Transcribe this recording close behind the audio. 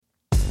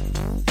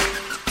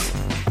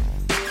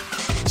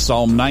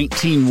Psalm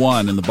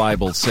 19:1 in the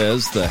Bible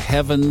says, "The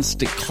heavens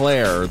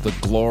declare the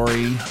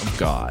glory of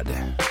God."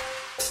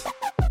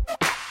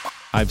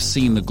 I've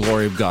seen the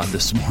glory of God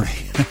this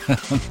morning.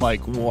 I'm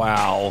like,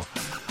 wow.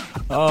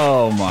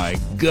 Oh, my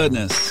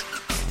goodness.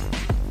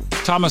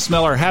 Thomas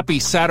Miller, happy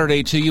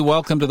Saturday to you.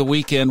 Welcome to the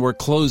weekend. We're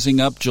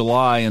closing up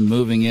July and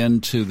moving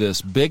into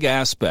this big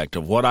aspect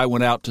of what I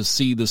went out to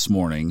see this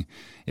morning.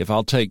 If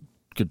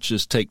could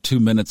just take 2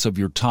 minutes of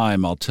your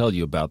time, I'll tell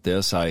you about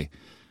this. I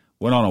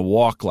went on a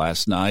walk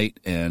last night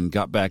and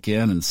got back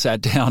in and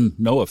sat down,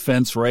 no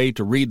offense, Ray,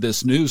 to read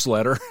this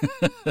newsletter.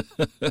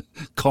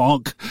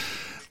 Conk.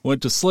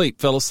 Went to sleep,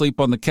 fell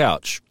asleep on the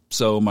couch.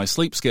 So my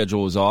sleep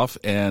schedule was off,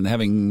 and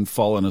having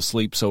fallen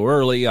asleep so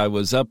early, I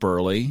was up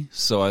early.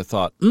 So I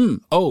thought,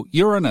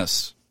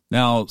 Uranus.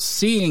 Now,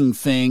 seeing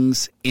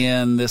things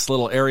in this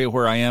little area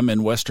where I am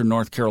in western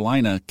North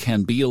Carolina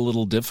can be a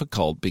little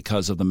difficult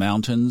because of the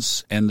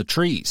mountains and the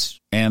trees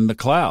and the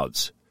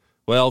clouds.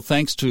 Well,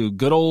 thanks to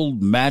good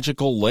old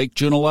magical Lake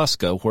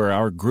Junaluska, where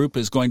our group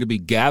is going to be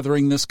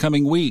gathering this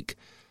coming week,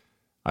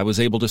 I was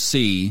able to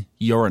see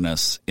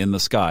Uranus in the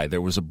sky.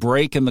 There was a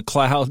break in the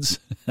clouds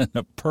and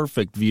a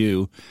perfect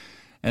view.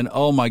 And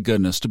oh my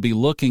goodness, to be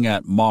looking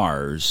at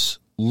Mars,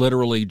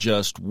 literally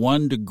just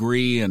 1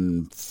 degree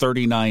and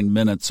 39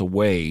 minutes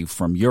away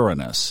from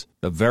Uranus,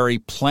 the very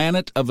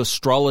planet of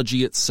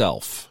astrology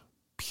itself,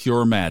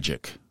 pure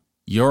magic.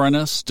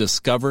 Uranus,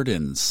 discovered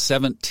in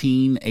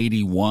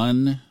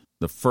 1781,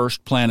 the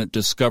first planet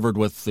discovered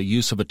with the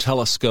use of a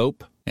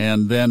telescope,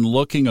 and then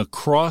looking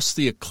across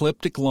the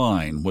ecliptic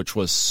line, which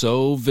was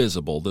so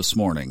visible this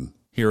morning.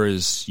 Here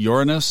is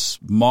Uranus,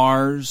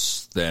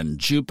 Mars, then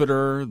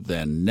Jupiter,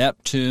 then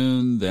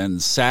Neptune, then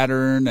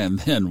Saturn, and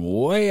then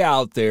way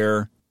out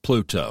there,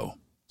 Pluto.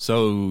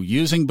 So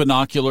using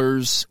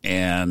binoculars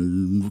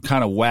and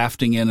kind of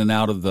wafting in and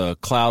out of the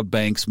cloud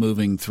banks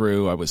moving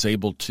through, I was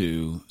able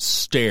to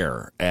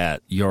stare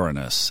at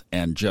Uranus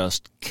and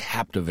just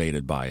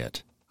captivated by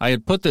it. I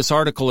had put this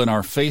article in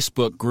our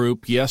Facebook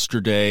group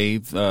yesterday,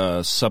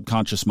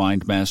 Subconscious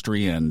Mind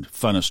Mastery and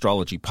Fun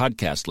Astrology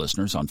podcast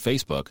listeners on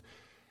Facebook,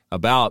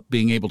 about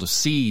being able to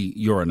see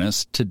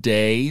Uranus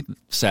today,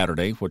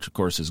 Saturday, which of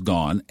course is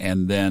gone,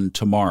 and then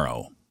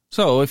tomorrow.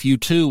 So if you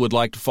too would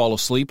like to fall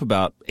asleep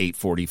about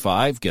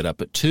 8:45, get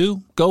up at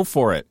 2, go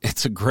for it.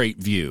 It's a great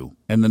view.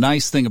 And the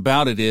nice thing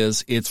about it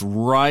is it's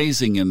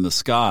rising in the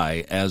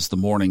sky as the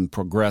morning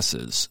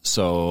progresses.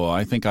 So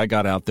I think I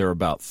got out there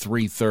about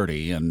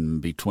 3:30, and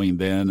between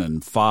then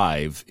and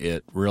 5,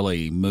 it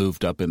really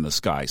moved up in the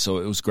sky. So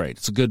it was great.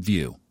 It's a good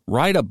view.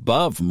 Right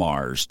above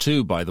Mars,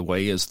 too, by the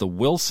way, is the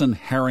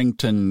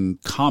Wilson-Harrington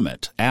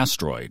Comet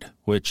asteroid,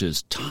 which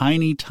is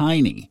tiny,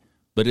 tiny.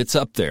 But it's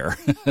up there.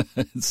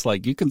 It's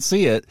like you can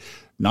see it.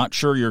 Not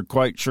sure you're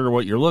quite sure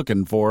what you're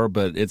looking for,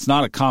 but it's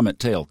not a comet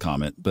tail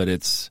comet, but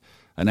it's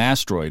an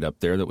asteroid up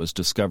there that was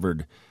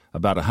discovered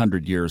about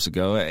 100 years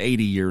ago,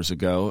 80 years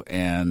ago,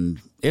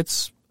 and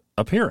it's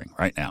appearing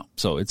right now.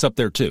 So it's up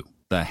there too.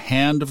 The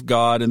hand of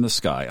God in the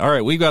sky. All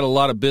right, we've got a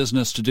lot of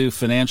business to do,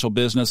 financial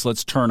business.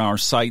 Let's turn our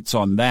sights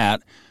on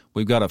that.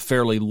 We've got a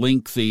fairly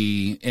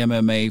lengthy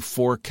MMA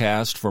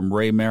forecast from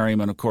Ray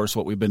Merriman. Of course,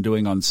 what we've been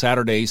doing on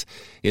Saturdays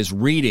is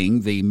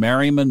reading the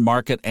Merriman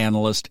Market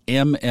Analyst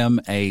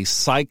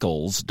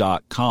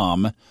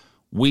MMAcycles.com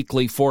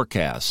weekly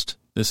forecast.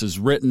 This is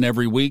written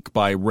every week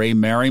by Ray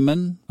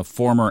Merriman, a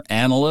former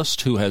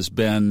analyst who has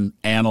been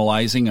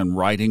analyzing and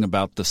writing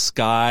about the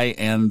sky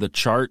and the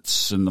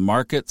charts and the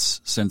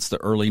markets since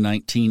the early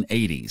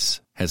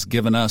 1980s. Has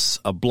given us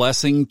a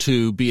blessing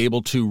to be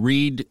able to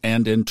read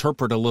and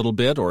interpret a little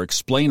bit or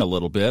explain a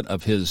little bit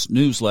of his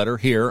newsletter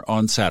here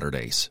on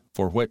Saturdays,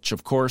 for which,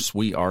 of course,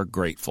 we are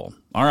grateful.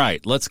 All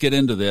right, let's get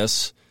into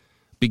this,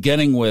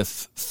 beginning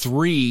with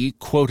 3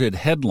 quoted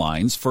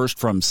headlines, first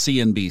from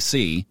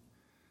CNBC.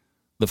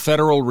 The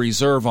Federal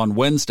Reserve on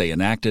Wednesday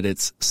enacted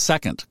its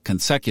second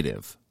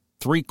consecutive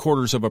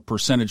 0.75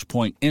 percentage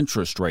point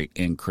interest rate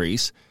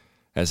increase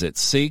as it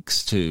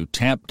seeks to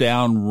tamp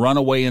down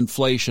runaway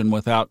inflation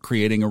without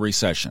creating a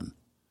recession.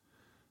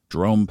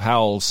 Jerome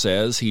Powell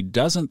says he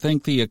doesn't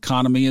think the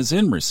economy is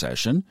in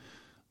recession,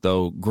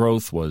 though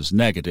growth was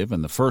negative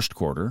in the first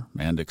quarter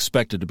and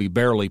expected to be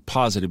barely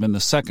positive in the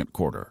second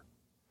quarter.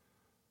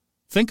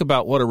 Think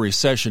about what a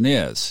recession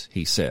is,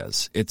 he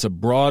says. It's a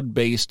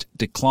broad-based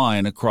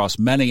decline across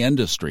many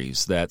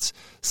industries that's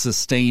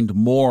sustained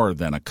more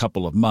than a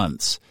couple of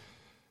months.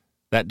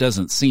 That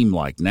doesn't seem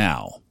like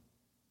now.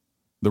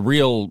 The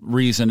real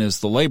reason is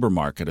the labor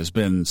market has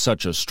been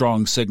such a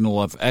strong signal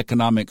of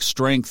economic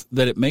strength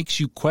that it makes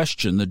you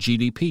question the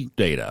GDP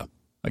data.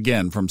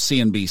 Again, from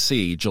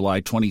CNBC, July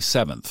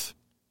 27th.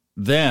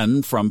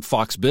 Then, from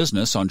Fox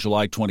Business on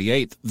July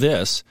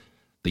 28th,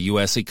 the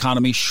U.S.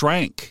 economy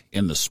shrank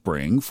in the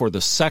spring for the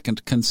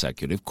second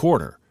consecutive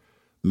quarter,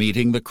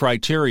 meeting the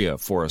criteria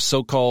for a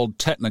so-called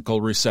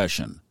technical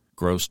recession.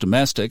 Gross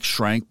domestic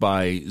shrank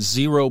by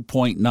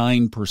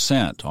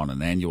 0.9% on an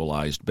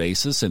annualized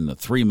basis in the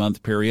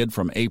 3-month period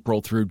from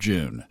April through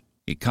June.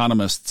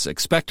 Economists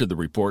expected the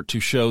report to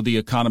show the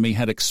economy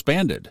had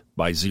expanded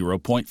by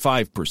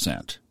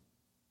 0.5%.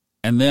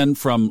 And then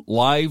from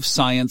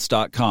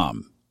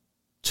LiveScience.com,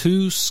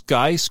 2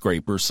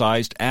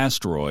 skyscraper-sized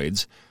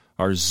asteroids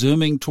are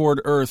zooming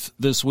toward Earth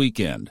this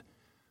weekend,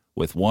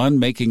 with one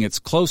making its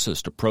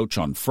closest approach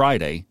on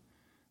Friday,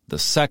 the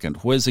second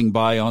whizzing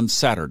by on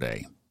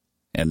Saturday.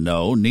 And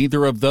no,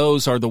 neither of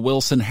those are the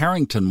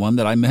Wilson-Harrington one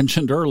that I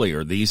mentioned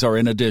earlier. These are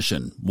in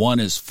addition. One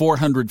is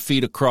 400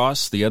 feet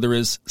across, the other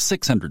is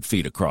 600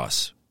 feet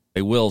across.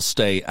 They will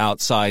stay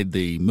outside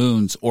the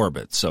moon's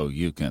orbit, so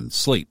you can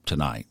sleep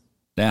tonight.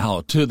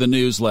 Now to the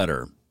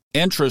newsletter.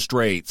 Interest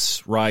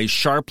rates rise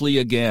sharply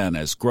again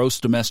as gross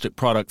domestic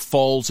product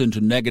falls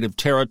into negative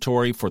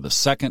territory for the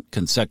second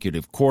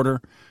consecutive quarter,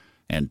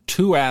 and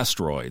 2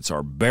 asteroids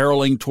are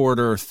barreling toward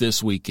Earth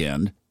this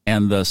weekend,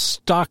 and the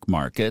stock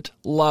market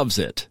loves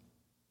it.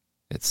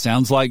 It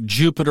sounds like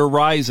Jupiter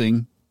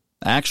rising.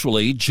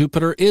 Actually,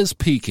 Jupiter is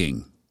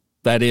peaking.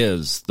 That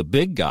is, the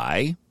big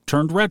guy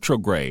turned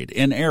retrograde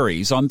in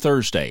Aries on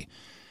Thursday,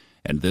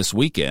 and this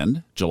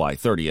weekend, July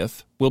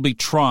 30th, will be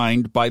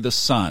trined by the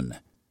Sun.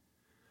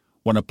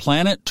 When a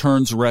planet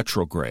turns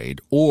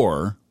retrograde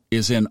or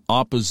is in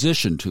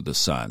opposition to the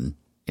Sun,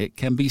 it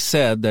can be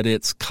said that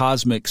its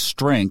cosmic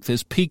strength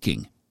is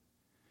peaking.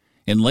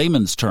 In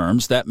layman's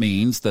terms, that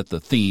means that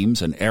the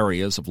themes and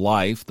areas of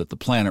life that the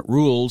planet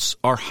rules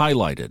are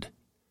highlighted.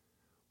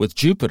 With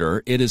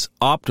Jupiter, it is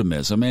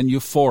optimism and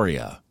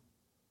euphoria.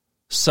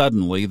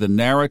 Suddenly, the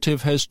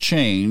narrative has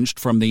changed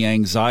from the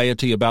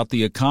anxiety about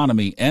the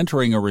economy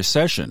entering a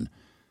recession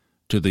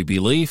to the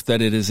belief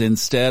that it is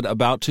instead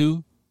about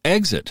to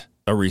exit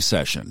a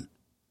recession.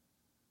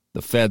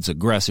 The Fed's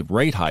aggressive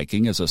rate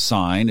hiking is a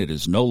sign it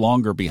is no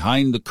longer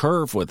behind the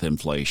curve with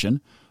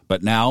inflation,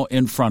 but now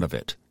in front of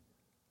it.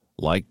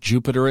 Like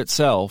Jupiter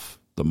itself,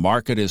 the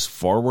market is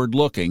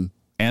forward-looking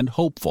and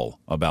hopeful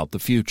about the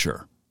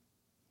future.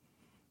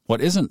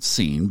 What isn't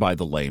seen by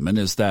the layman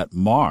is that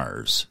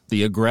Mars,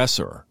 the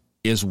aggressor,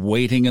 is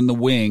waiting in the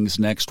wings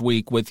next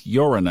week with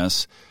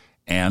Uranus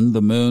and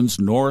the moon's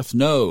north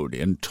node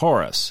in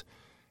Taurus,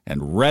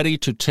 and ready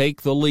to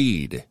take the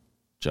lead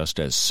just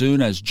as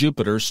soon as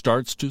Jupiter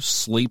starts to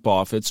sleep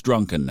off its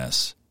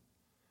drunkenness.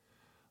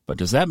 But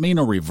does that mean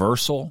a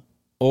reversal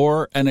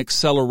or an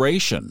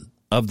acceleration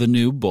of the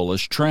new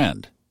bullish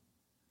trend?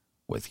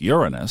 With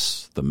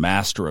Uranus, the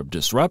master of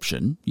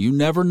disruption, you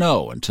never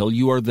know until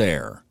you are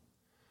there.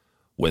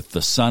 With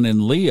the Sun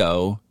in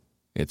Leo,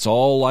 it's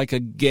all like a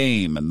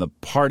game and the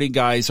party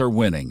guys are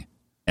winning.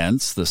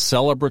 Hence the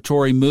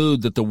celebratory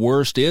mood that the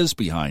worst is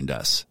behind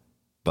us.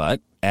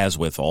 But, as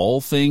with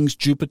all things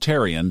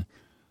Jupiterian,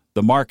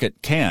 the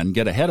market can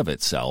get ahead of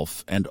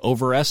itself and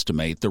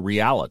overestimate the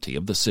reality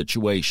of the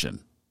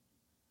situation.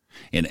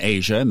 In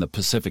Asia and the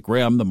Pacific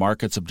Rim, the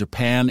markets of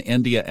Japan,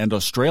 India, and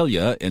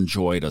Australia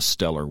enjoyed a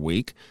stellar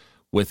week,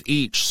 with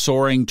each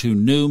soaring to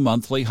new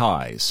monthly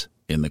highs.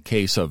 In the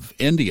case of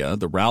India,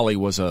 the rally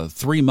was a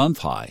 3-month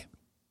high.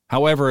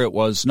 However, it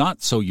was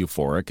not so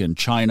euphoric in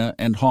China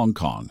and Hong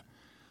Kong.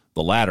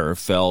 The latter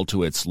fell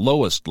to its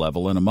lowest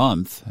level in a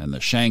month, and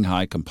the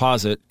Shanghai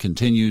Composite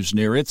continues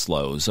near its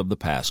lows of the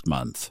past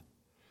month.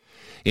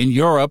 In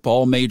Europe,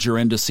 all major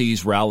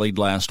indices rallied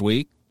last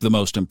week. The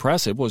most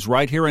impressive was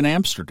right here in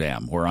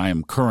Amsterdam, where I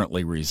am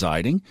currently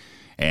residing,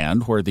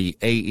 and where the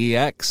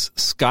AEX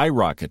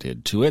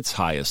skyrocketed to its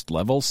highest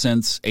level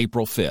since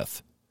April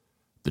 5th.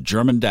 The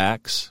German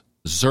DAX,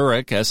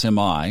 Zurich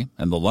SMI,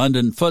 and the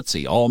London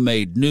FTSE all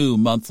made new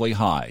monthly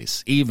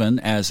highs, even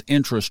as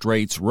interest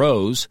rates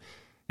rose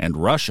and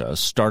Russia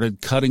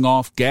started cutting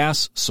off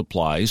gas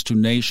supplies to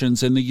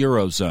nations in the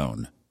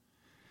Eurozone.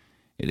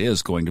 It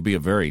is going to be a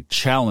very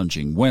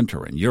challenging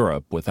winter in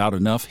Europe without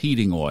enough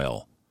heating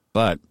oil.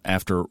 But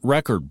after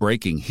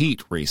record-breaking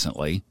heat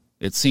recently,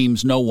 it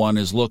seems no one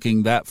is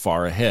looking that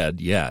far ahead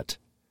yet.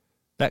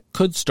 That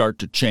could start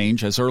to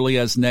change as early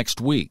as next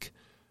week,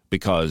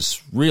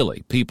 because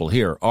really people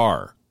here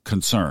are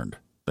concerned.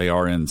 They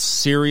are in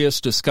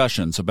serious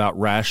discussions about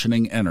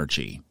rationing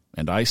energy,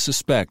 and I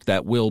suspect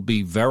that will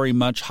be very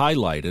much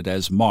highlighted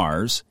as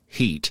Mars,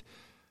 heat,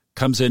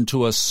 comes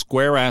into a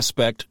square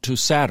aspect to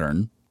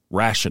Saturn,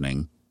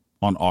 rationing,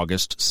 on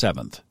August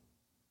 7th.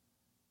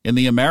 In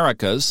the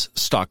Americas,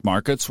 stock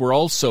markets were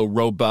also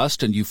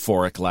robust and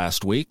euphoric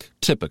last week,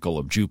 typical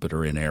of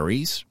Jupiter in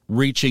Aries,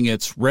 reaching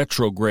its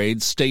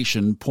retrograde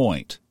station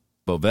point.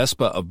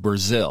 Bovespa of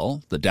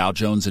Brazil, the Dow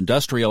Jones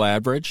Industrial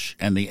Average,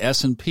 and the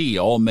S&P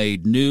all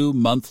made new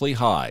monthly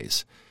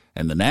highs,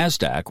 and the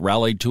Nasdaq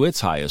rallied to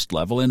its highest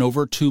level in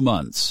over 2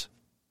 months.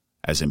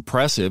 As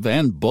impressive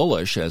and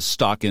bullish as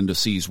stock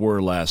indices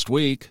were last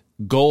week,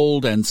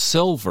 gold and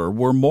silver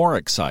were more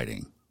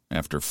exciting.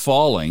 After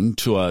falling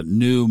to a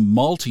new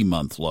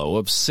multi-month low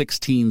of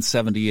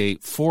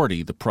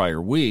 1678.40 the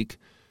prior week,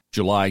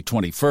 July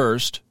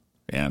 21st,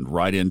 and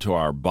right into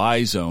our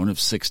buy zone of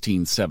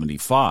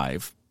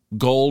 1675,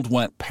 gold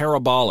went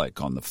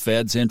parabolic on the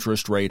Fed's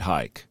interest rate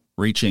hike,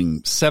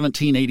 reaching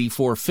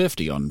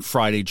 1784.50 on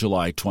Friday,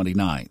 July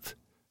 29th.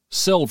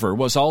 Silver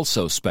was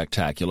also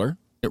spectacular,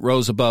 It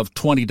rose above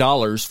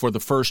 $20 for the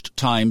first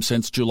time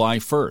since July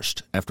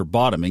 1st, after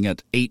bottoming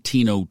at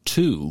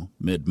 $18.02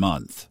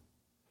 mid-month.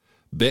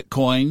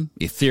 Bitcoin,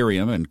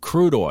 Ethereum, and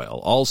crude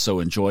oil also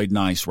enjoyed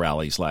nice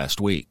rallies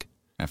last week.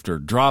 After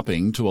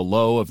dropping to a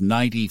low of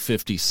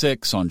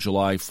 $90.56 on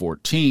July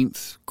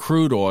 14th,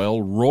 crude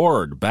oil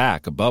roared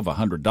back above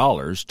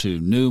 $100 to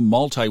new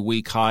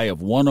multi-week high of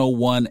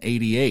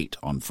 $101.88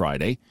 on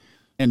Friday,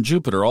 and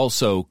Jupiter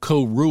also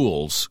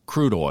co-rules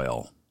crude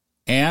oil.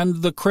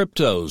 And the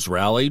cryptos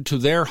rallied to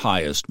their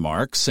highest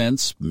mark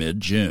since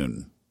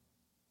mid-June.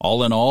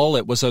 All in all,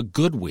 it was a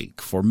good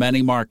week for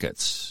many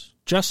markets,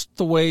 just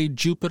the way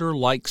Jupiter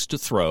likes to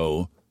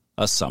throw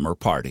a summer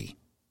party.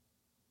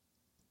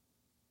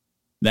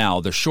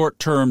 Now, the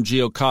short-term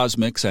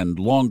geocosmics and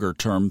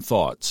longer-term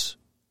thoughts.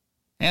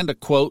 And a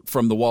quote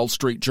from the Wall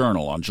Street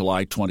Journal on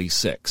July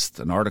 26th,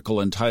 an article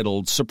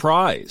entitled,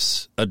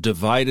 "Surprise! A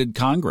Divided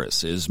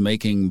Congress is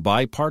Making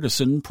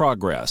Bipartisan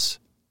Progress."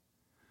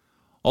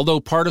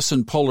 Although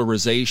partisan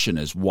polarization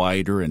is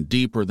wider and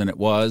deeper than it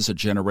was a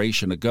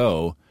generation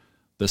ago,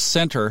 the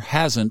center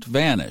hasn't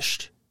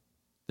vanished.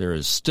 There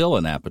is still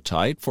an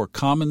appetite for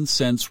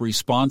common-sense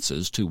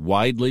responses to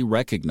widely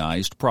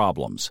recognized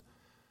problems.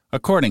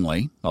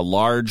 Accordingly, a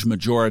large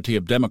majority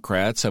of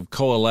Democrats have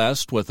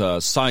coalesced with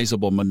a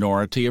sizable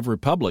minority of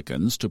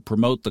Republicans to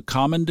promote the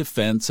common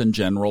defense and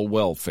general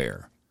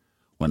welfare.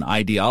 When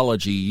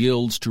ideology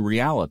yields to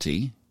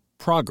reality,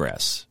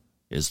 progress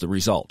is the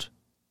result.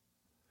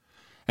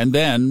 And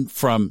then,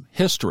 from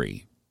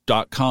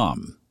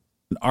History.com,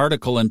 an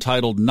article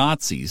entitled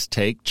 "Nazis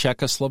Take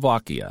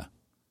Czechoslovakia."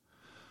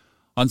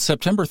 On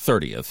September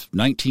 30th,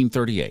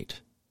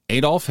 1938,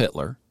 Adolf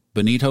Hitler,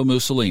 Benito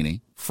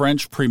Mussolini,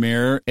 French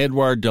Premier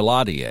Édouard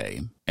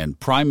Daladier, and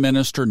Prime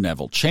Minister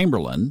Neville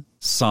Chamberlain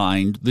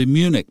signed the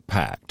Munich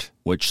Pact,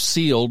 which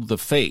sealed the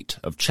fate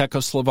of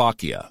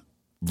Czechoslovakia,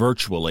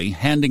 virtually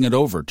handing it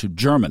over to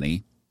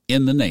Germany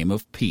in the name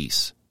of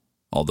peace.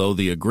 Although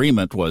the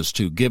agreement was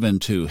to give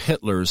into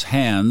Hitler's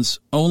hands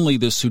only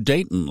the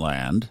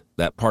Sudetenland,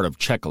 that part of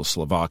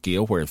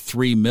Czechoslovakia where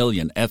 3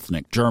 million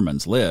ethnic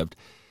Germans lived,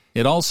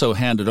 it also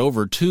handed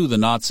over to the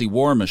Nazi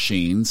war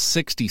machine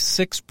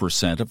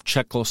 66% of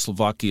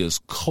Czechoslovakia's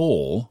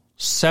coal,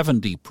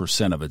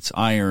 70% of its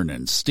iron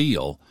and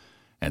steel,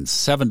 and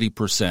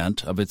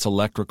 70% of its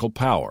electrical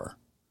power.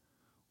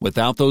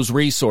 Without those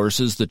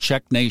resources, the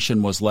Czech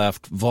nation was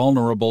left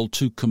vulnerable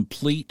to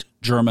complete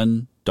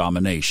German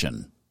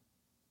domination.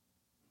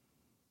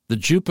 The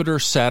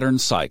Jupiter-Saturn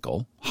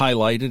cycle,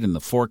 highlighted in the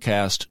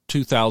Forecast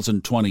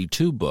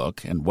 2022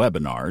 book and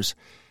webinars,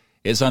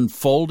 is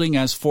unfolding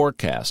as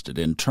forecasted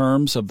in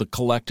terms of the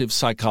collective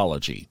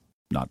psychology,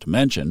 not to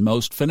mention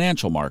most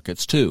financial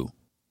markets too.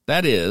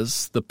 That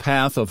is, the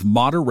path of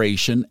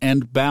moderation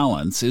and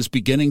balance is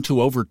beginning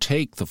to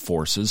overtake the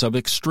forces of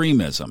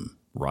extremism,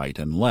 right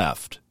and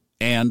left,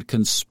 and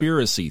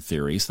conspiracy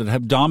theories that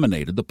have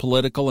dominated the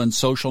political and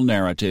social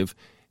narrative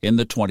in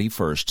the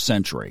 21st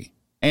century.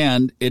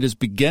 And it is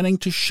beginning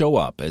to show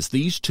up as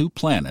these two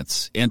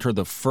planets enter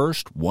the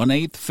first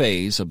 1/8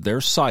 phase of their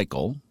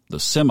cycle, the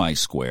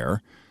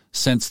semi-square,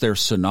 since their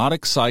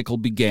synodic cycle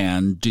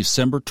began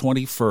December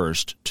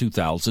 21st,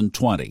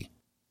 2020.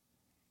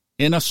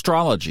 In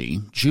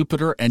astrology,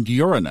 Jupiter and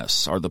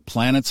Uranus are the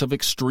planets of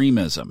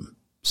extremism.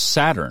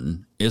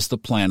 Saturn is the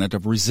planet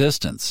of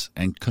resistance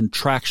and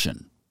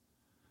contraction.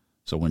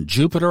 So when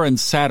Jupiter and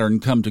Saturn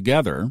come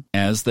together,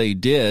 as they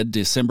did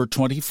December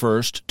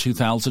 21st,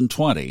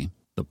 2020,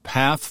 the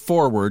path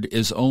forward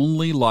is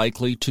only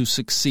likely to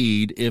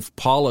succeed if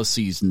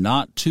policies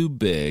not too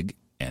big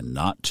and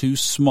not too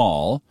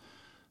small,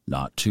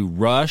 not too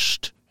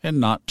rushed and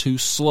not too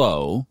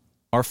slow,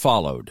 are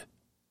followed.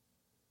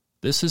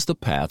 This is the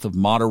path of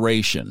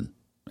moderation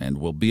and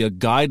will be a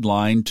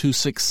guideline to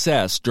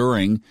success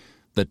during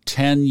the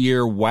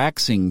 10-year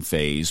waxing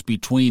phase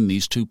between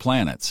these two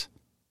planets.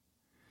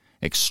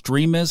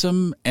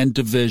 Extremism and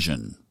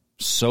division,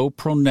 so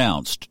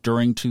pronounced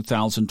during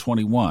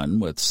 2021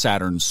 with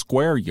Saturn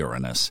square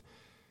Uranus,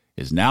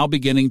 is now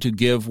beginning to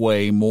give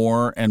way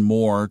more and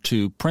more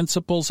to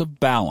principles of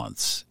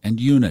balance and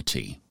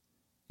unity.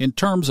 In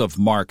terms of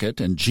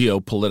market and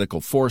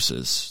geopolitical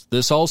forces,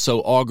 this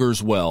also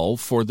augurs well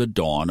for the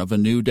dawn of a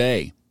new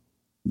day.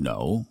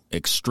 No,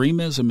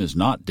 extremism is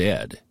not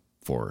dead,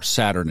 for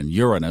Saturn and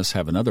Uranus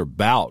have another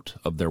bout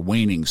of their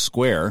waning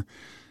square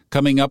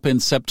coming up in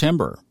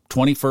September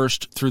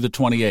 21st through the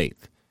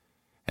 28th.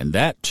 And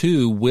that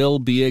too will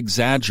be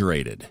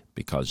exaggerated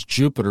because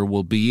Jupiter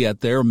will be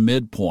at their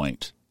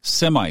midpoint,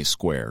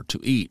 semi-square to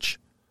each.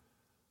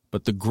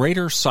 But the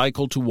greater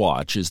cycle to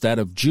watch is that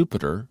of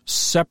Jupiter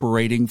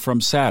separating from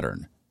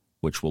Saturn,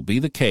 which will be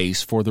the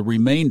case for the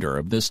remainder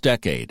of this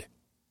decade.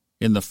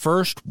 In the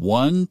first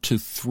 1 to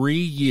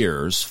 3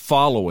 years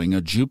following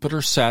a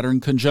Jupiter-Saturn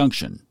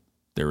conjunction,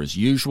 there is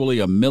usually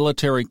a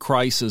military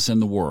crisis in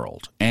the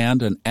world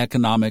and an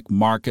economic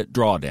market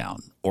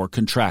drawdown or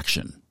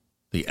contraction.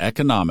 The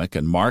economic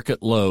and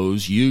market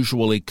lows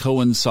usually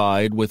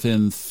coincide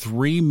within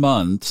 3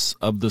 months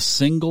of the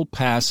single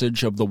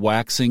passage of the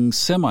waxing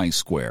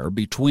semi-square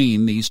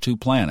between these two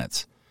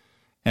planets,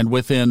 and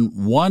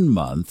within 1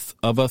 month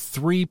of a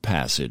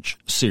 3-passage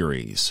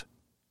series.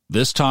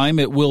 This time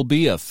it will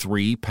be a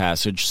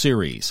 3-passage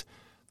series.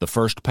 The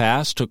first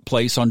pass took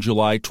place on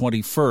July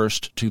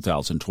 21st,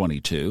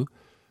 2022.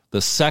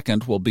 The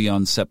second will be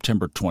on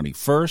September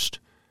 21st,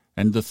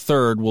 and the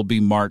third will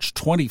be March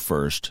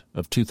 21st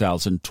of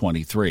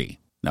 2023.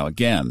 Now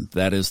again,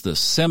 that is the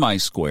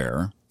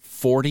semi-square,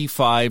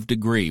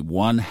 45-degree,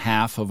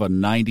 1/2 of a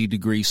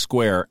 90-degree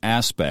square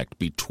aspect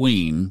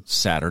between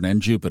Saturn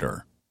and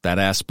Jupiter. That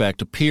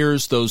aspect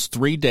appears those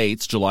 3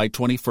 dates, July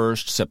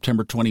 21st,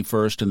 September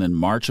 21st, and then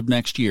March of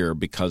next year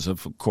because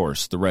of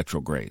course, the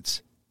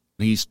retrogrades.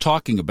 What he's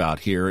talking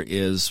about here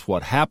is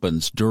what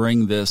happens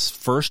during this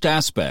first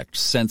aspect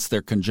since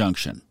their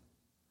conjunction.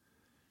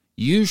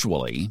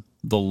 Usually,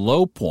 the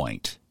low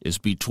point is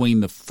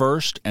between the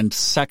first and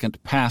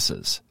second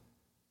passes,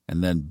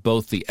 and then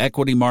both the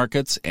equity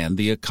markets and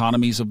the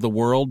economies of the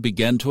world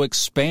begin to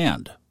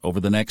expand over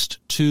the next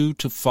 2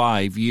 to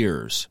 5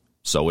 years.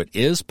 So it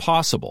is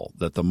possible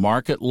that the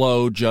market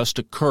low just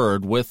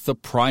occurred with the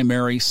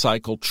primary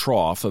cycle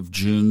trough of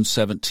June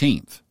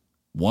 17th,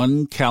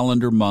 1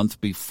 calendar month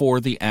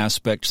before the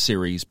aspect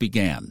series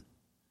began.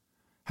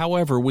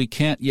 However, we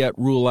can't yet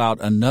rule out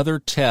another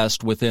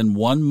test within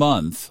 1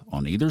 month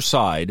on either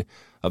side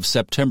of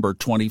September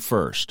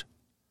 21st.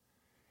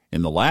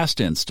 In the last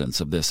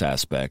instance of this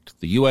aspect,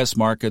 the U.S.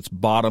 markets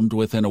bottomed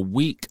within a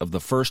week of the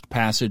first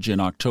passage in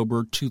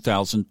October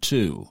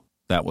 2002.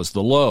 That was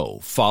the low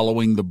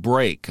following the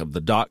break of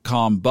the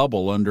dot-com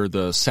bubble under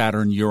the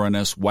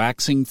Saturn-Uranus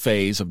waxing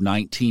phase of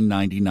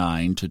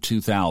 1999 to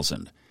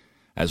 2000,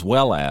 as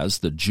well as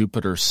the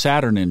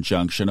Jupiter-Saturn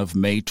injunction of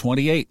May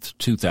 28,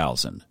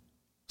 2000.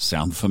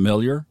 Sound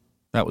familiar?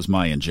 That was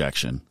my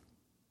injection.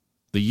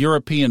 The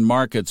European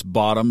markets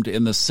bottomed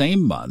in the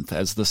same month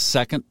as the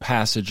second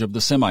passage of the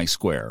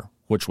semi-square,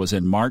 which was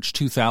in March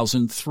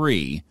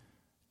 2003,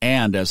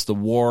 and as the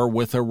war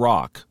with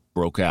Iraq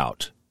broke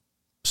out.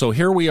 So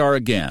here we are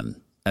again,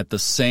 at the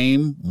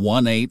same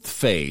 1/8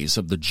 phase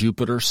of the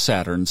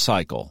Jupiter-Saturn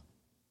cycle.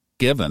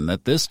 Given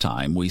that this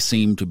time we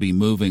seem to be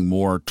moving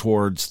more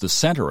towards the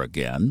center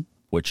again,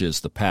 which is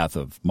the path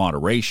of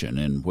moderation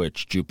in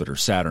which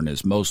Jupiter-Saturn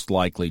is most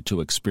likely to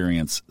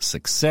experience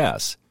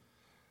success,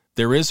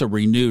 there is a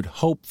renewed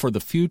hope for the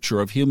future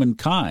of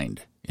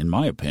humankind, in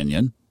my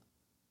opinion.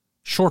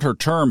 Shorter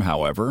term,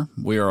 however,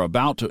 we are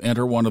about to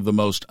enter one of the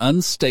most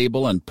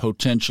unstable and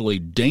potentially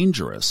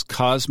dangerous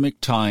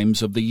cosmic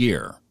times of the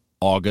year,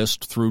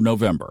 August through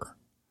November.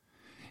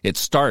 It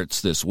starts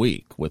this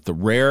week with the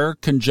rare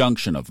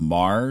conjunction of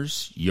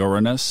Mars,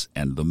 Uranus,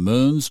 and the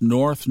Moon's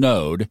north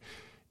node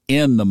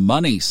in the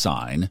money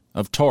sign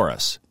of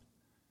Taurus.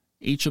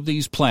 Each of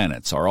these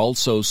planets are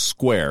also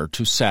square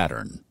to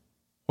Saturn.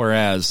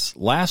 Whereas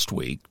last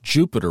week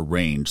Jupiter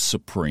reigned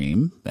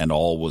supreme and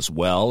all was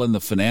well in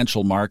the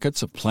financial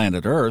markets of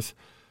planet Earth,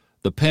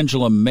 the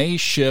pendulum may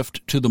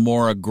shift to the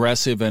more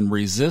aggressive and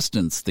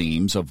resistance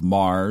themes of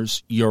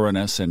Mars,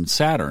 Uranus, and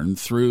Saturn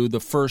through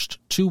the first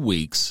 2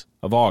 weeks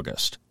of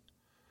August.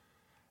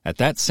 At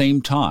that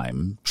same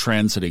time,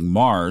 transiting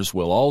Mars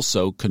will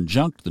also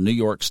conjunct the New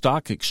York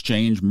Stock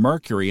Exchange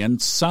Mercury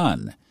and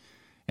Sun,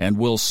 and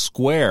will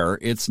square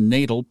its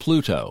natal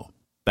Pluto.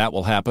 That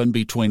will happen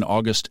between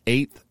August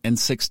 8th and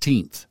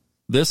 16th.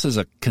 This is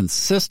a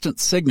consistent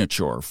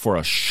signature for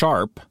a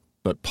sharp,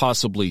 but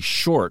possibly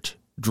short,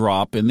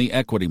 drop in the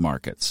equity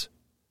markets.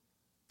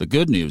 The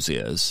good news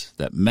is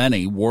that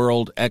many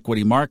world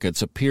equity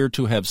markets appear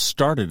to have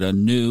started a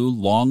new,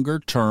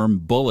 longer-term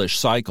bullish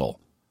cycle,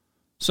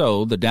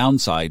 so the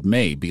downside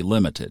may be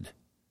limited.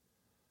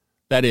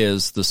 That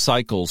is, the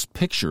cycle's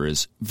picture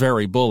is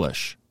very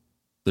bullish.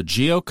 The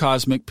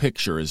geocosmic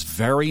picture is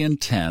very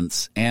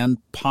intense and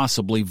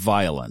possibly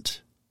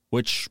violent,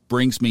 which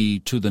brings me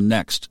to the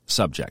next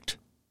subject.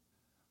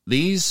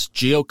 These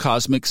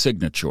geocosmic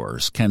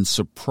signatures can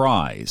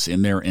surprise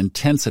in their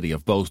intensity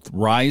of both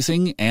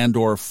rising and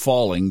or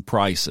falling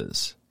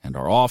prices, and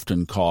are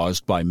often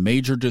caused by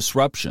major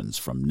disruptions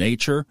from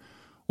nature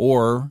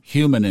or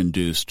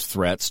human-induced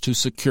threats to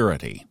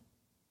security.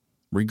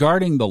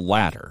 Regarding the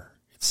latter,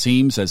 it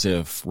seems as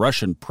if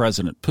Russian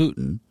President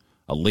Putin,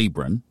 a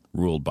Libran,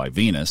 ruled by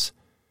Venus,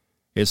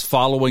 is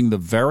following the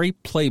very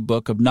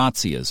playbook of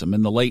Nazism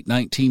in the late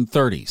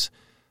 1930s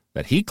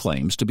that he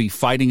claims to be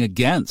fighting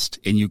against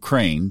in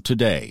Ukraine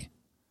today.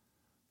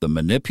 The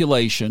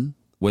manipulation,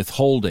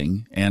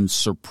 withholding, and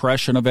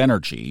suppression of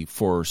energy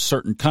for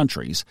certain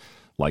countries,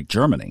 like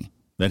Germany,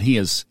 that he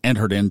has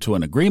entered into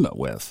an agreement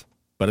with,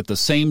 but at the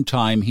same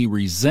time he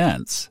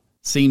resents,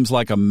 seems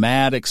like a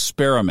mad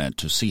experiment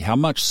to see how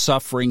much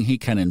suffering he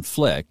can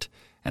inflict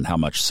and how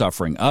much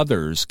suffering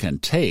others can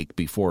take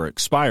before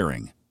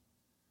expiring.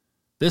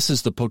 This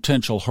is the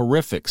potential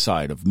horrific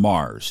side of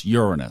Mars,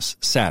 Uranus,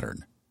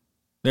 Saturn.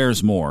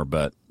 There's more,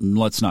 but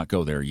let's not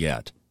go there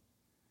yet.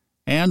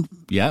 And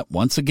yet,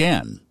 once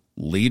again,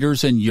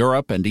 leaders in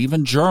Europe and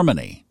even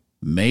Germany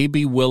may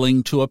be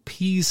willing to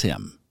appease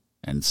him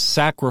and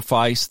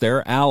sacrifice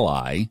their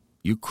ally,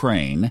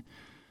 Ukraine,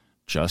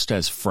 just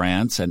as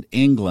France and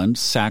England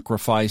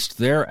sacrificed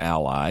their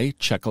ally,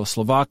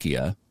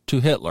 Czechoslovakia, to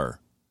Hitler.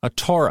 A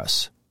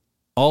Taurus,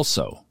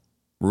 also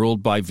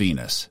ruled by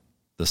Venus.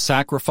 The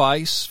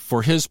sacrifice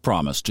for his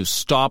promise to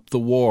stop the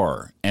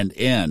war and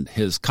end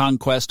his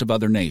conquest of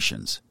other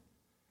nations.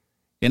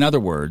 In other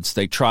words,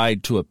 they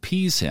tried to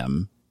appease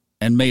him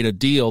and made a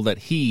deal that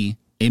he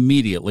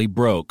immediately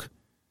broke.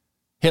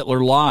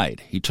 Hitler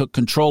lied. He took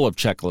control of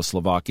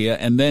Czechoslovakia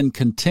and then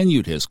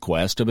continued his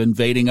quest of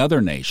invading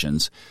other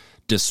nations,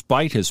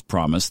 despite his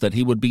promise that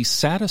he would be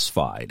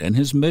satisfied and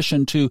his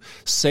mission to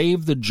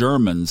save the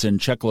Germans in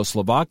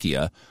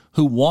Czechoslovakia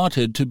who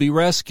wanted to be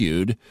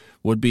rescued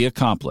would be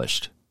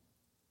accomplished.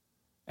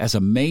 As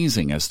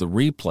amazing as the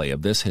replay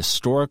of this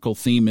historical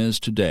theme is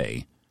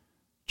today,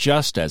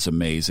 just as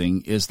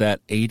amazing is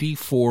that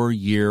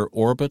 84-year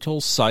orbital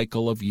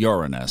cycle of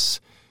Uranus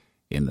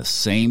in the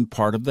same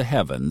part of the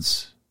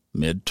heavens,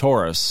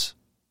 mid-Taurus,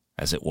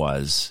 as it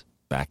was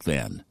back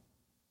then.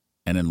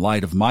 And in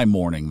light of my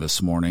morning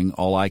this morning,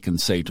 all I can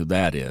say to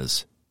that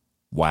is,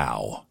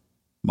 wow,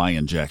 my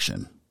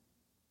injection.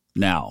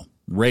 Now,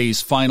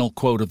 Ray's final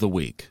quote of the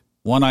week,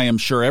 one I am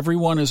sure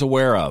everyone is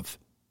aware of.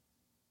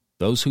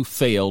 Those who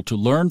fail to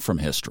learn from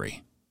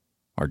history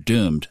are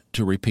doomed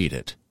to repeat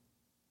it.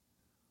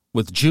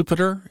 With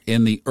Jupiter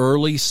in the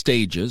early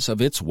stages of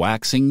its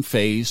waxing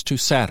phase to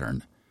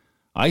Saturn,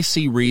 I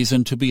see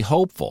reason to be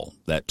hopeful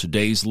that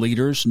today's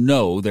leaders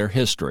know their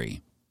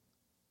history.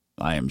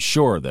 I am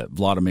sure that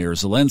Vladimir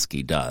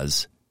Zelensky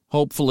does.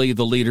 Hopefully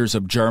the leaders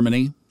of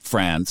Germany,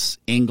 France,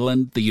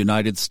 England, the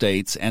United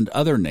States, and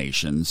other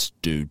nations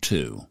do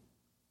too.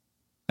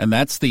 And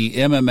that's the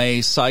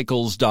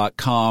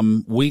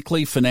MMAcycles.com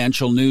weekly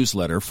financial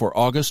newsletter for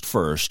August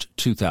 1st,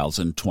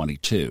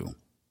 2022.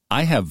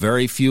 I have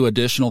very few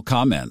additional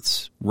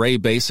comments. Ray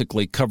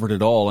basically covered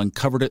it all and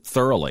covered it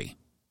thoroughly.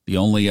 The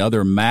only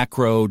other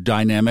macro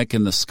dynamic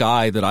in the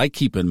sky that I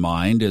keep in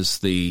mind is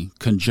the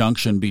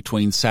conjunction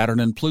between Saturn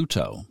and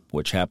Pluto,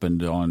 which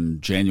happened on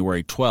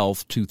January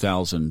 12,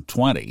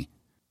 2020,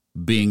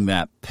 being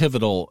that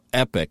pivotal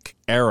epic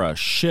era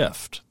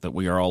shift that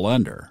we are all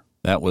under.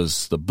 That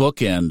was the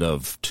bookend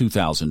of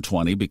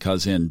 2020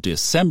 because in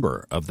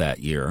December of that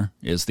year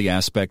is the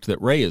aspect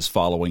that Ray is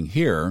following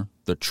here,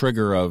 the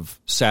trigger of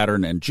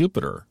Saturn and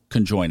Jupiter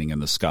conjoining in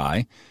the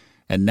sky,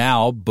 and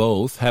now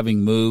both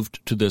having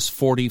moved to this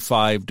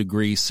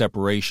 45-degree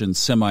separation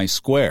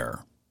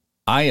semi-square.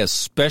 I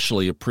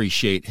especially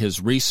appreciate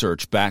his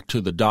research back to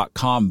the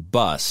dot-com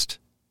bust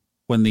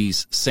when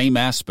these same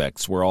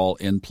aspects were all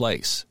in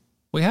place.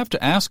 We have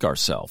to ask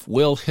ourselves,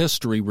 will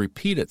history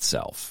repeat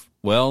itself?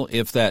 Well,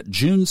 if that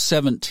June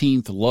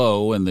 17th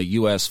low in the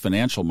U.S.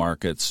 financial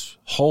markets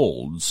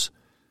holds,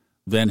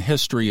 then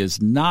history is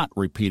not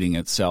repeating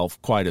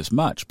itself quite as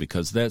much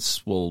because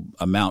this will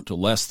amount to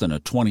less than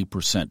a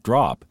 20%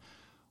 drop,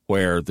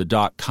 where the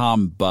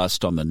dot-com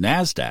bust on the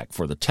NASDAQ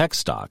for the tech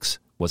stocks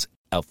was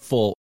a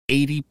full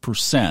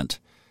 80%,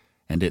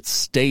 and it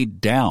stayed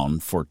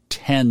down for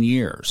 10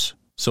 years.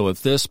 So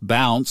if this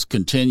bounce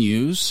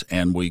continues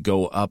and we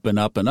go up and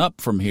up and up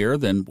from here,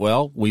 then,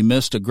 well, we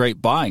missed a great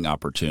buying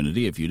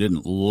opportunity if you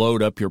didn't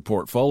load up your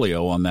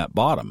portfolio on that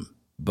bottom.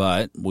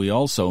 But we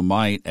also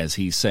might, as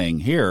he's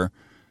saying here,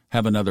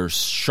 have another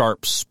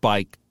sharp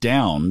spike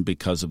down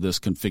because of this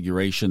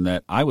configuration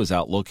that I was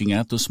out looking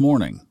at this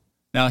morning.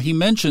 Now, he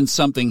mentioned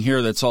something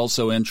here that's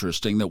also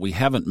interesting that we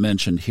haven't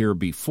mentioned here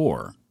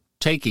before,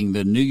 taking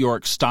the New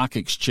York Stock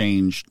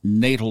Exchange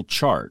natal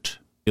chart.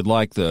 If you'd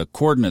like the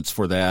coordinates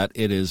for that,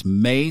 it is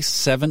May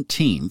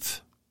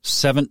 17th,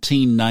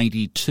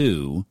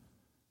 1792,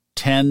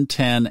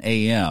 10:10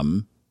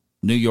 a.m.,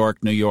 New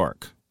York, New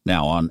York.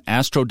 Now, on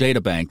Astro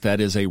Databank, that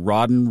is a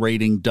Rodden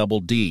rating double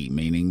D,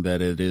 meaning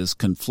that it is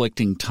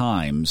conflicting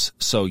times,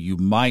 so you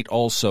might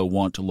also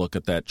want to look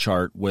at that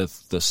chart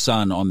with the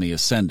sun on the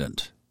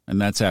ascendant, and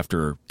that's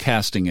after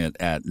casting it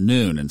at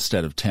noon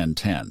instead of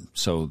 10:10.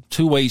 So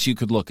two ways you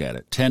could look at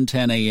it,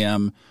 10:10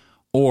 a.m.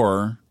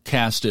 or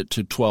cast it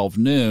to 12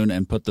 noon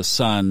and put the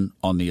sun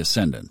on the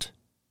ascendant.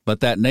 But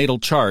that natal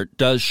chart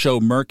does show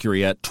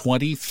Mercury at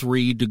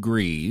 23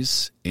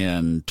 degrees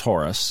in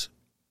Taurus,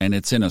 and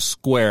it's in a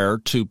square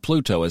to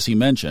Pluto, as he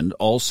mentioned,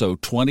 also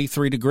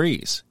 23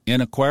 degrees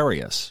in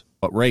Aquarius.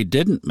 What Ray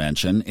didn't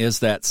mention is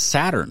that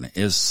Saturn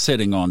is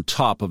sitting on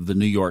top of the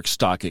New York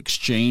Stock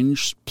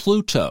Exchange,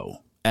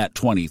 Pluto, at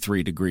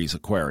 23 degrees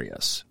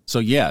Aquarius. So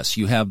yes,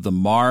 you have the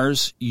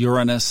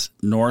Mars-Uranus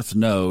North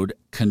Node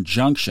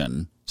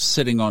conjunction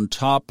sitting on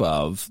top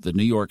of the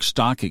New York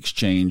Stock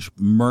Exchange,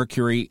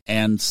 Mercury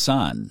and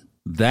Sun.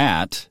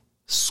 That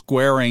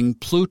squaring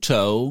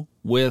Pluto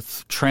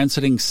with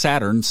transiting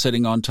Saturn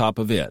sitting on top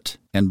of it.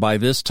 And by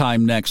this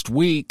time next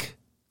week,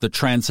 the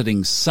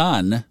transiting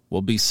Sun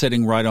will be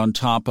sitting right on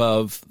top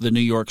of the New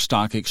York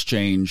Stock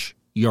Exchange,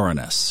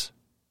 Uranus.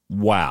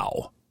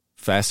 Wow.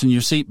 Fasten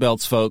your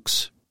seatbelts,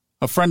 folks.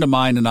 A friend of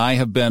mine and I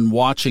have been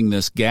watching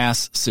this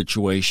gas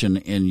situation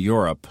in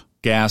Europe.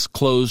 Gas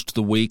closed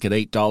the week at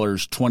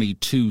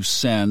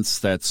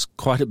 $8.22. That's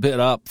quite a bit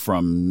up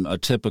from a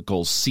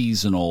typical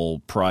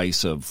seasonal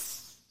price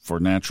for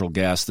natural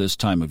gas this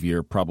time of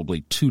year,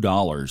 probably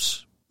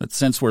 $2. But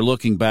since we're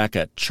looking back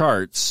at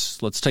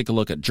charts, let's take a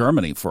look at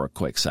Germany for a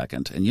quick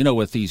second. And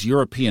with these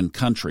European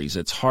countries,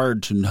 it's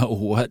hard to know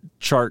what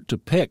chart to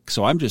pick,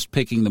 so I'm just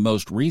picking the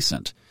most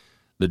recent.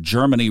 The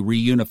Germany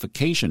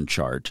reunification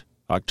chart,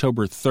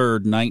 October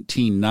 3rd,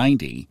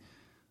 1990.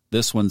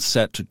 This one's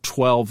set to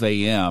 12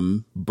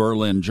 a.m.,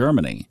 Berlin,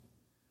 Germany.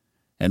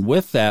 And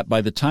with that,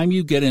 by the time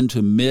you get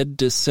into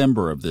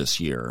mid-December of this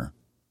year,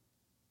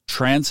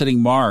 transiting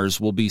Mars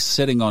will be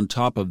sitting on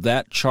top of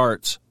that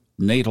chart's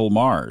natal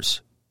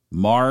Mars.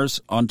 Mars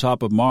on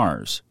top of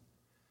Mars.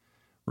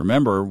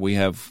 Remember, we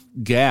have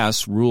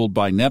gas ruled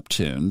by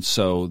Neptune,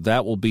 so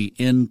that will be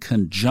in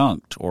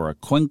conjunct or a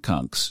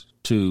quincunx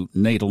to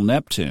natal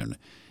Neptune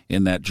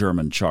in that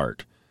German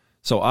chart.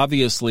 So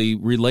obviously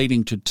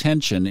relating to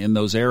tension in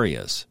those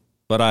areas.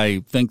 But I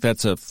think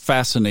that's a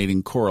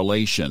fascinating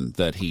correlation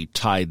that he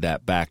tied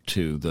that back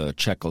to the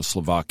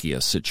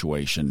Czechoslovakia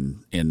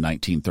situation in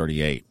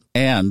 1938.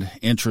 And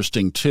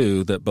interesting,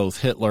 too, that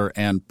both Hitler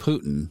and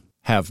Putin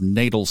have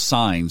natal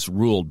signs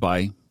ruled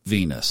by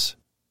Venus.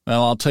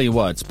 Well, I'll tell you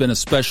what, it's been a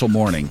special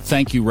morning.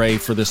 Thank you, Ray,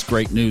 for this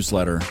great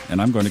newsletter. And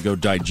I'm going to go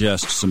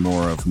digest some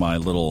more of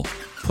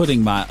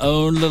putting my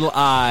own little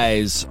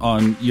eyes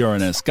on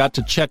Uranus. Got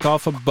to check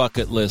off a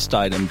bucket list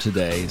item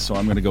today, so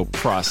I'm going to go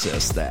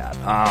process that.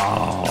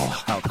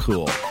 Oh, how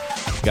cool.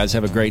 You guys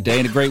have a great day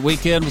and a great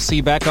weekend. We'll see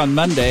you back on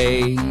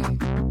Monday.